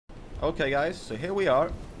Okay guys, so here we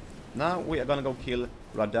are. Now we are gonna go kill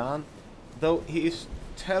Radahn. Though he is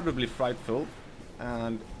terribly frightful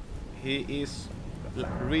and he is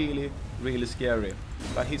really scary.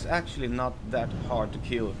 But he's actually not that hard to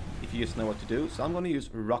kill if you just know what to do. So I'm gonna use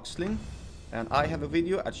Rock Sling. And I have a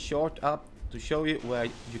video at short up to show you where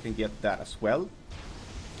you can get that as well.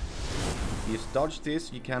 You just dodge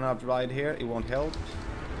this, you cannot ride here, it won't help.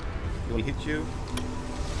 It will hit you.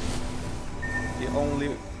 The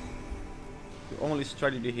only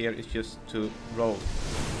strategy here is just to roll.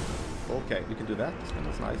 Okay, we can do that,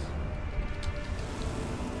 that's nice.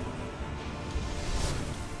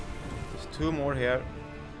 There's 2 more here.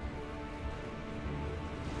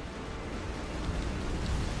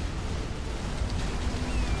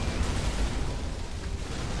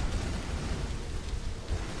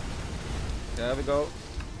 There we go.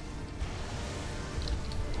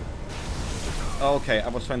 Okay, I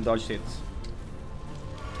was trying to dodge it.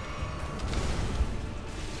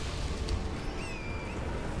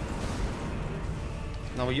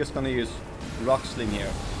 Now we're just gonna use Rock Sling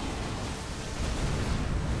here.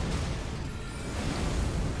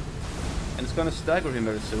 And it's gonna stagger him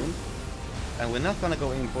very soon. And we're not gonna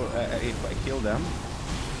go in for if I kill them.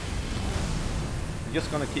 We're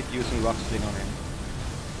just gonna keep using Rock Sling on him.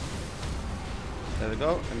 There we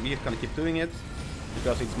go, and we're gonna keep doing it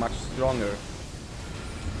because it's much stronger.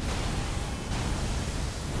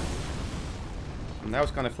 And now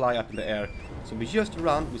it's gonna fly up in the air. So we just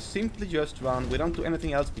run, we simply just run, we don't do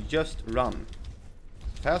anything else, we just run.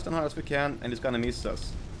 As fast and hard as we can, and it's gonna miss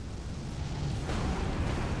us.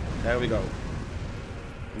 There we go.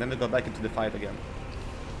 And then we go back into the fight again.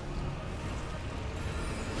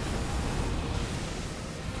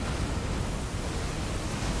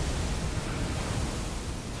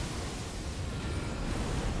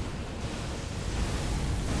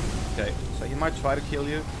 Okay, so he might try to kill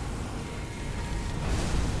you.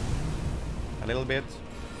 A little bit.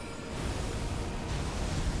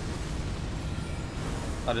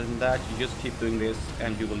 Other than that, you just keep doing this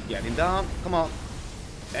and you will get him down. Come on.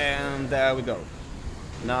 And there we go.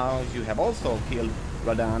 Now you have also killed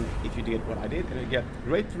Radahn if you did what I did. And you get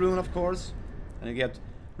Great Rune, of course. And you get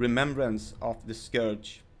Remembrance of the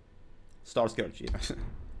Scourge. Star Scourge, yeah.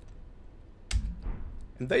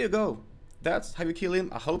 And there you go. That's how you kill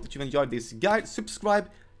him. I hope that you enjoyed this guide. Subscribe,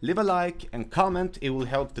 leave a like and comment. It will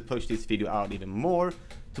help to push this video out even more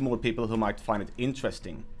to more people who might find it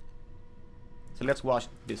interesting. So let's watch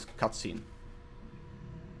this cutscene.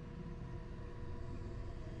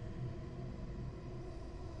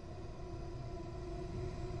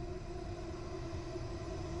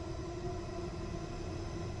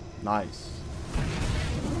 Nice.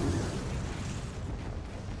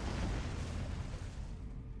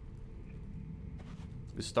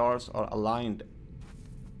 The stars are aligned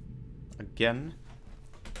again.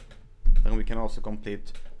 And we can also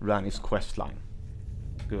complete Ranni's questline.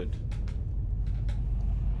 Good.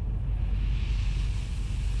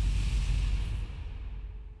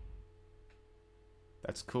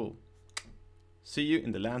 That's cool. See you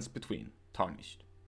in the lands between. Tarnished.